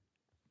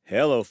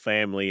Hello,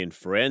 family and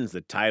friends.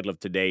 The title of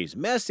today's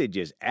message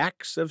is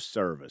Acts of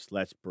Service.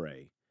 Let's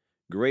pray.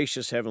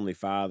 Gracious Heavenly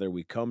Father,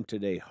 we come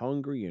today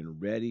hungry and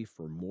ready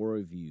for more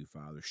of you,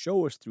 Father.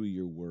 Show us through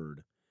your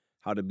word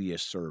how to be a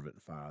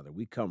servant, Father.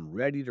 We come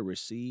ready to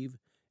receive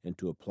and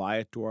to apply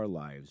it to our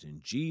lives.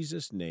 In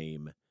Jesus'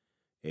 name,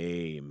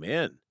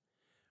 amen.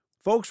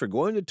 Folks, we're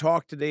going to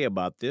talk today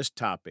about this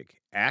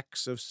topic,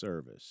 acts of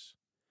service.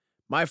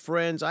 My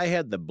friends, I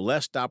had the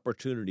blessed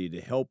opportunity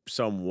to help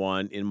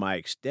someone in my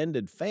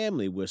extended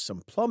family with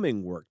some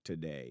plumbing work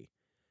today.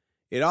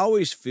 It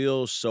always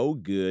feels so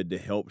good to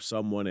help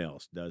someone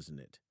else, doesn't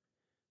it?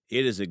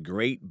 It is a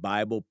great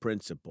Bible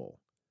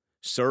principle,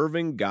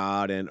 serving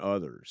God and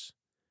others.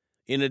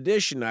 In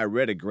addition, I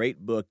read a great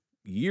book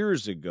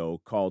years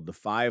ago called The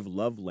Five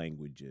Love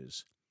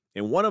Languages,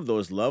 and one of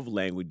those love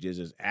languages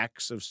is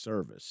acts of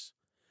service.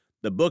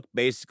 The book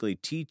basically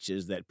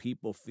teaches that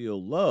people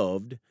feel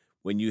loved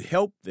when you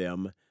help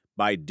them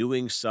by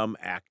doing some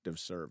act of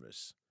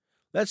service.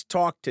 Let's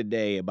talk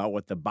today about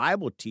what the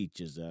Bible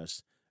teaches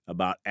us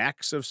about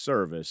acts of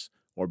service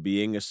or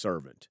being a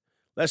servant.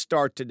 Let's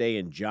start today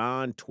in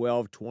John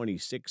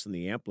 12:26 in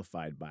the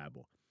Amplified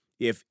Bible.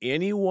 If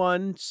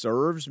anyone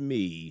serves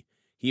me,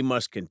 he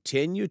must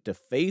continue to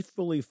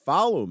faithfully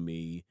follow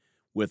me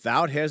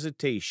without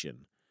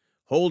hesitation,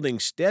 holding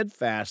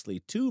steadfastly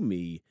to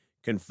me,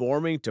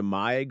 conforming to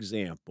my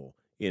example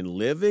in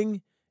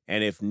living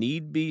and if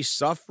need be,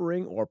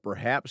 suffering or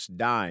perhaps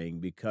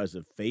dying because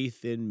of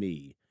faith in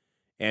me.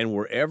 And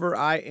wherever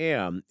I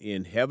am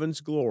in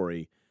heaven's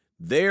glory,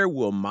 there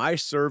will my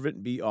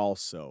servant be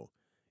also.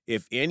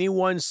 If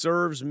anyone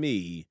serves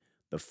me,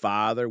 the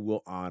Father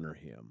will honor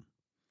him.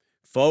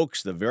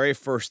 Folks, the very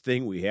first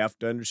thing we have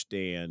to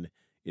understand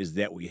is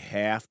that we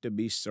have to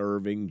be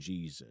serving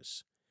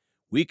Jesus.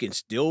 We can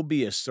still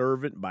be a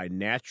servant by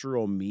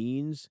natural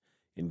means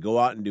and go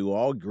out and do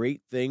all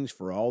great things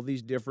for all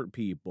these different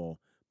people,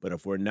 but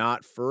if we're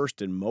not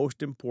first and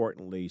most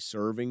importantly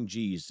serving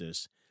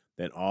Jesus,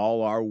 then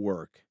all our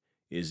work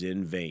is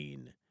in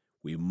vain.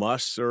 We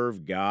must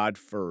serve God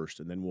first,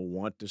 and then we'll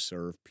want to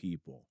serve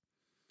people.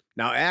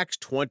 Now, Acts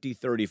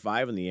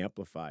 20:35 in the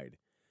Amplified.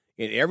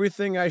 In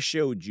everything I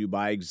showed you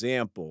by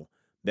example,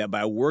 that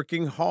by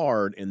working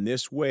hard in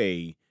this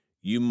way,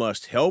 you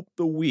must help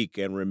the weak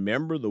and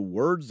remember the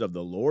words of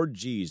the Lord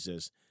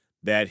Jesus,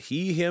 that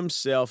he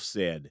himself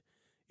said,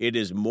 "It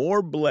is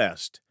more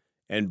blessed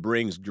and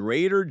brings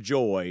greater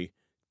joy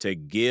to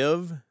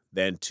give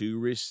than to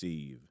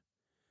receive."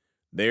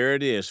 There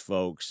it is,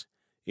 folks.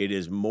 It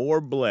is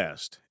more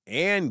blessed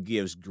and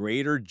gives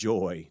greater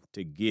joy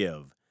to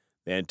give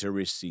than to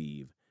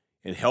receive.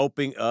 And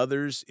helping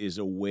others is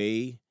a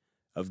way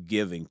of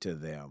giving to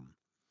them.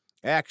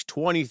 Acts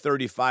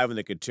 20:35 in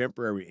the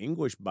Contemporary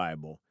English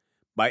Bible.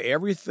 By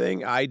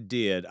everything I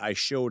did, I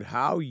showed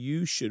how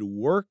you should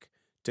work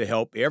to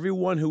help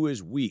everyone who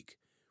is weak,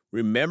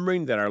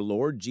 remembering that our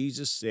Lord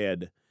Jesus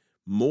said,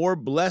 "More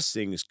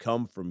blessings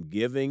come from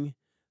giving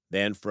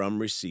than from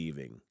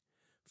receiving."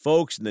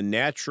 Folks, in the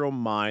natural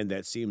mind,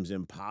 that seems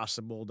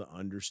impossible to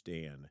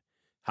understand.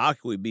 How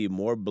can we be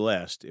more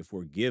blessed if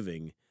we're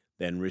giving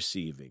than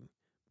receiving?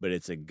 But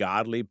it's a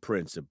godly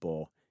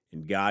principle,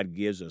 and God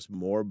gives us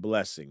more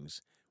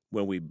blessings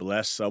when we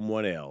bless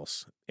someone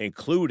else,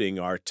 including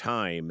our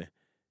time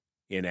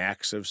in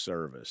acts of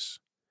service.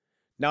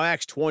 Now,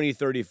 Acts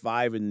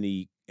 20:35 in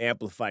the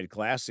Amplified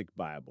Classic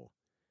Bible.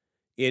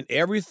 In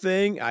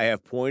everything I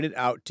have pointed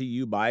out to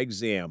you by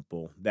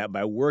example, that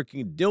by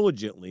working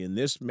diligently in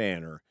this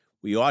manner,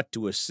 we ought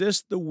to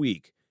assist the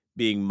weak,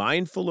 being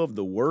mindful of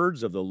the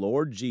words of the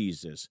Lord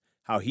Jesus,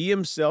 how he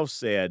himself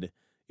said,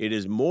 "It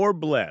is more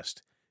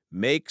blessed,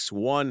 makes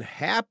one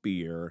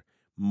happier,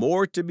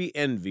 more to be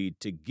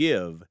envied to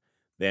give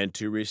than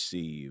to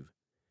receive."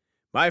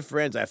 My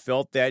friends, I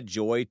felt that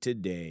joy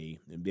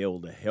today and be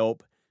able to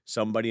help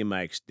somebody in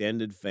my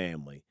extended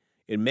family.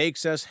 It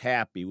makes us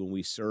happy when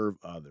we serve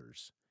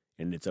others,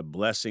 and it's a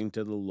blessing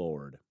to the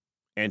Lord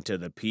and to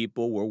the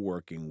people we're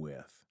working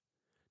with.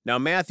 Now,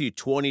 Matthew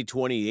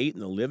 20:28 in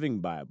the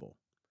Living Bible.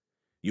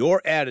 Your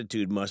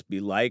attitude must be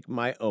like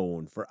my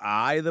own, for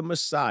I, the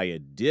Messiah,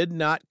 did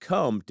not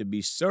come to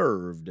be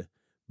served,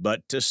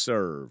 but to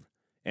serve,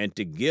 and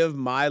to give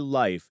my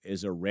life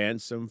as a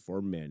ransom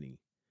for many.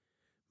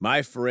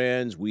 My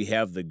friends, we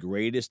have the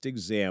greatest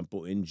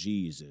example in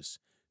Jesus,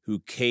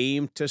 who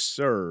came to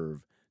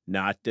serve,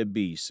 not to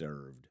be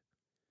served.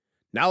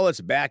 Now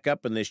let's back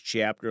up in this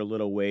chapter a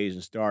little ways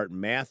and start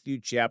Matthew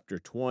chapter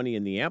 20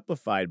 in the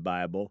Amplified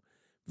Bible,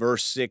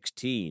 verse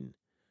 16.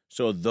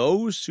 So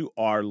those who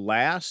are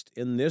last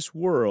in this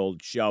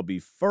world shall be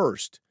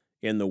first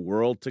in the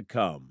world to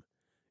come,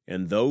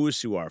 and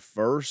those who are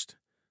first,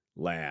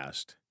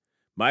 last.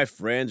 My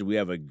friends, we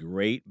have a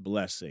great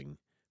blessing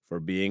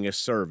for being a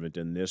servant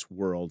in this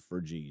world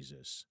for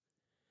Jesus.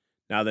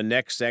 Now, the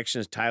next section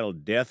is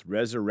titled Death,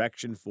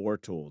 Resurrection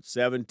Foretold.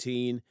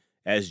 17,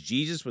 as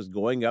Jesus was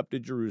going up to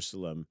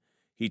Jerusalem,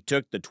 he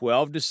took the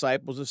 12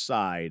 disciples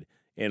aside,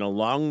 and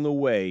along the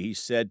way he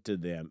said to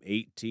them,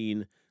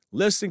 18,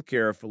 Listen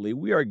carefully.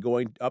 We are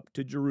going up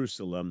to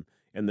Jerusalem,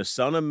 and the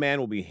Son of Man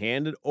will be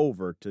handed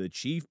over to the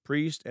chief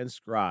priests and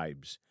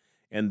scribes,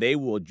 and they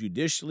will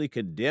judicially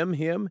condemn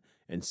him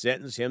and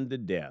sentence him to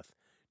death.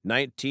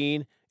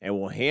 19, and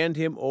will hand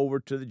him over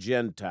to the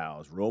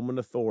Gentiles, Roman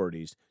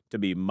authorities, to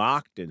be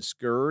mocked and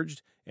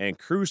scourged and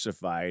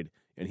crucified,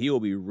 and he will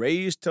be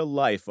raised to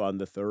life on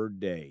the third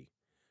day.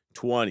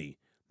 20,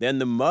 then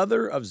the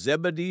mother of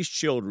Zebedee's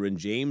children,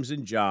 James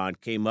and John,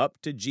 came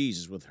up to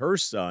Jesus with her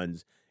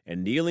sons,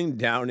 and kneeling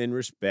down in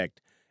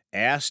respect,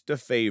 asked a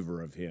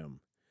favor of him.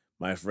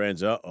 My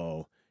friends,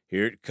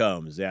 here it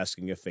comes,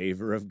 asking a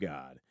favor of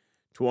God.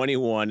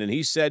 21, and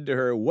he said to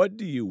her, what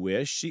do you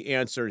wish? She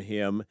answered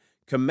him,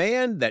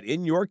 command that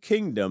in your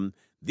kingdom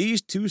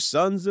these two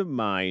sons of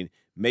mine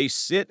may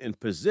sit in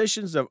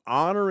positions of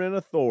honor and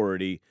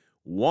authority,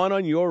 one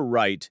on your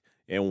right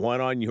and one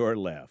on your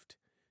left.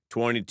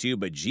 22,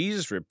 but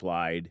Jesus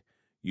replied,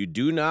 you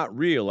do not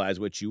realize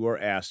what you are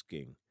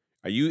asking.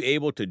 Are you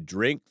able to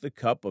drink the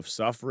cup of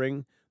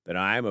suffering that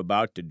I am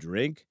about to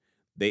drink?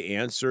 They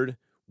answered,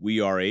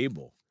 we are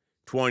able.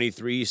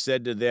 23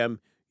 said to them,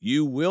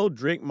 you will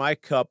drink my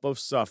cup of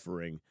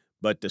suffering,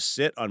 but to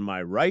sit on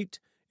my right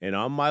and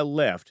on my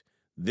left,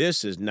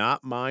 this is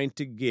not mine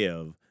to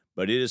give,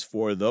 but it is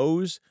for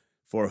those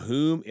for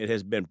whom it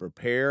has been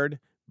prepared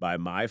by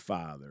my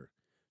Father.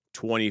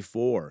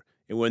 24,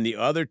 and when the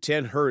other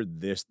 10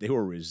 heard this, they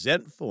were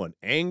resentful and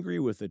angry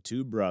with the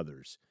two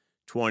brothers.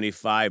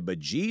 25, but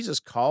Jesus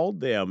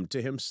called them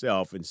to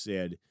himself and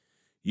said,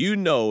 you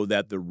know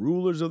that the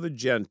rulers of the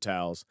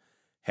Gentiles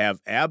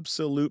have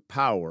absolute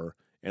power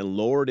and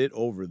lord it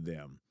over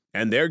them,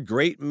 and their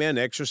great men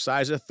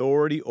exercise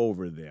authority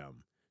over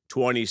them.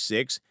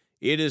 26,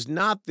 it is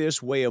not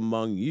this way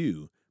among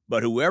you,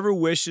 but whoever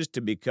wishes to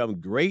become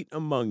great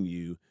among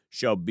you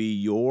shall be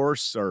your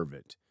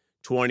servant.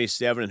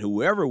 27, and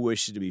whoever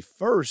wishes to be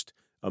first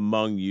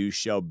among you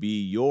shall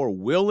be your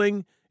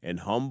willing and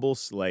humble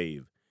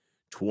slave.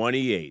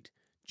 28,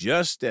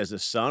 just as the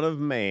Son of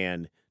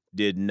Man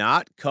did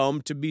not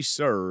come to be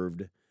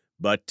served,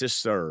 but to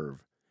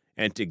serve,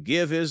 and to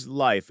give his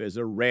life as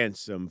a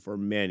ransom for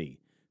many,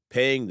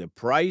 paying the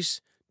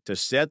price to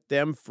set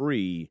them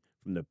free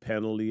from the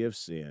penalty of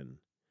sin.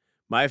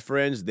 My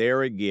friends,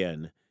 there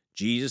again,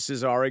 Jesus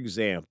is our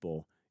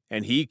example,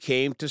 and he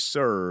came to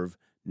serve,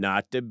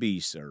 not to be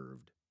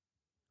served.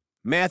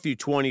 Matthew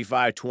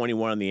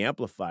 25:21 in the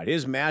Amplified,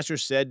 his master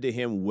said to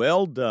him,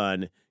 well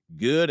done,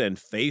 good and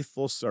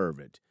faithful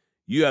servant.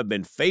 You have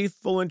been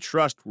faithful and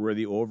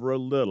trustworthy over a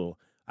little.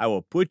 I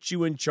will put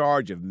you in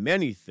charge of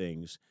many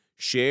things.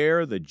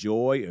 Share the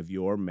joy of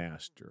your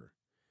master.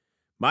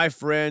 My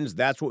friends,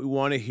 that's what we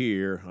want to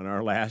hear on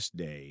our last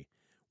day.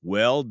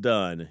 Well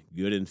done,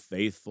 good and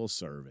faithful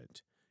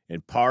servant.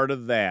 And part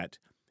of that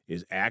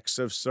is acts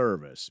of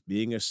service,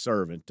 being a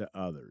servant to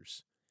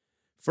others.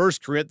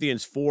 1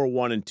 Corinthians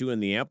 4:1 and 2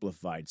 in the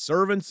Amplified,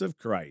 servants of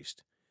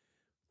Christ.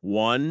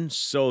 1,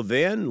 so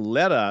then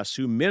let us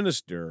who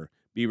minister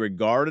be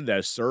regarded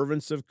as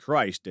servants of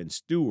Christ and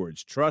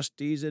stewards,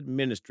 trustees,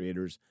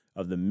 administrators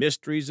of the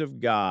mysteries of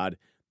God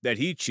that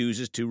he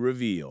chooses to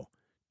reveal.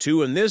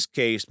 2, in this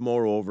case,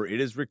 moreover, it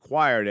is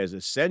required as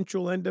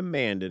essential and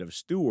demanded of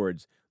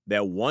stewards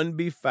that one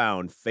be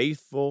found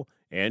faithful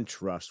and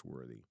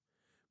trustworthy.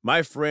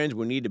 My friends,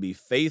 we need to be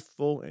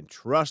faithful and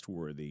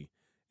trustworthy,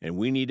 and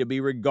we need to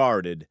be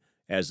regarded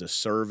as a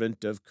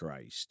servant of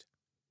Christ.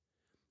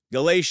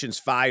 Galatians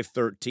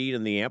 5:13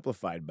 in the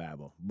Amplified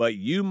Bible, but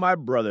you, my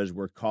brothers,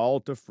 were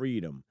called to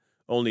freedom.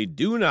 Only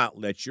do not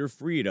let your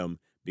freedom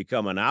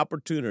become an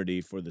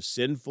opportunity for the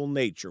sinful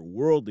nature,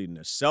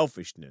 worldliness,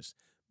 selfishness,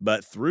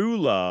 but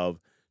through love,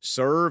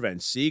 serve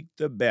and seek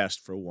the best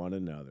for one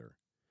another.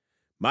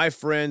 My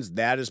friends,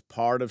 that is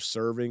part of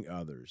serving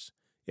others.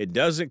 It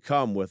doesn't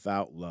come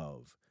without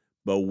love,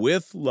 but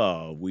with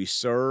love we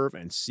serve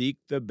and seek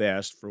the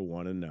best for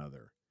one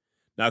another.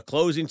 Now,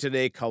 closing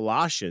today,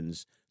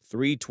 Colossians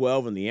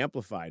 3:12 in the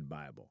Amplified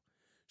Bible.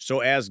 So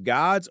as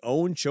God's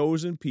own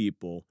chosen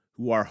people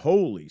who are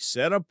holy,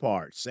 set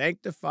apart,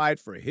 sanctified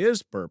for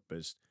his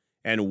purpose,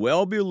 and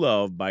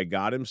well-beloved by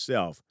God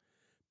himself,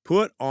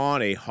 put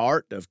on a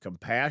heart of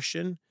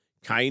compassion,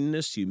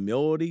 kindness,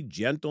 humility,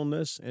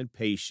 gentleness, and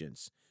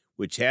patience,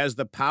 which has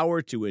the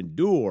power to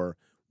endure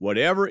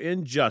whatever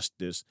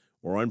injustice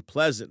or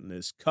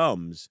unpleasantness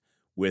comes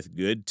with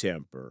good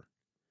temper.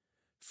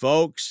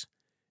 Folks,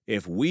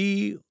 if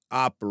we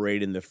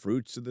operate in the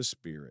fruits of the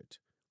Spirit,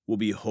 we'll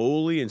be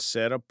holy and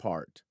set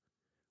apart.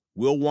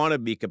 We'll want to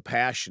be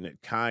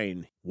compassionate,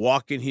 kind,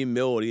 walk in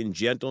humility and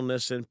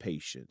gentleness and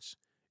patience,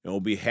 and we'll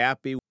be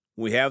happy when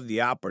we have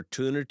the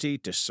opportunity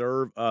to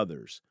serve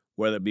others,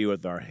 whether it be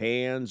with our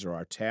hands or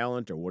our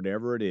talent or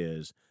whatever it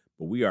is,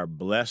 but we are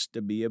blessed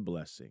to be a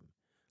blessing.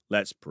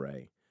 Let's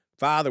pray.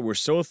 Father, we're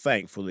so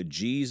thankful that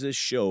Jesus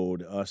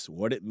showed us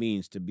what it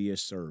means to be a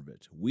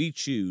servant. We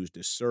choose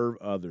to serve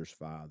others,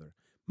 Father.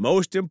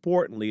 Most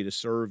importantly, to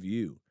serve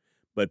you.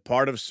 But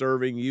part of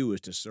serving you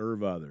is to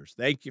serve others.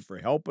 Thank you for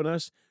helping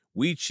us.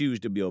 We choose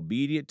to be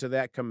obedient to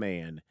that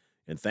command.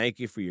 and thank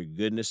you for your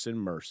goodness and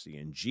mercy.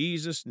 In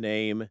Jesus'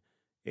 name,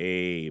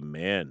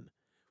 amen.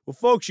 Well,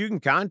 folks, you can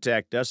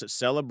contact us at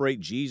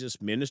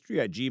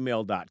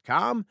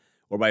celebratejesusministry@gmail.com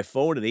or by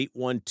phone at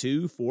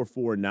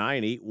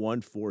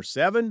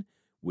 812-449-8147.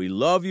 We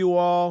love you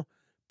all.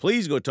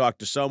 Please go talk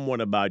to someone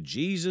about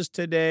Jesus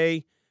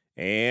today.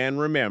 And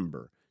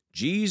remember,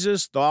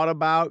 Jesus thought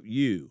about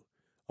you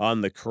on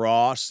the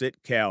cross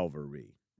at Calvary.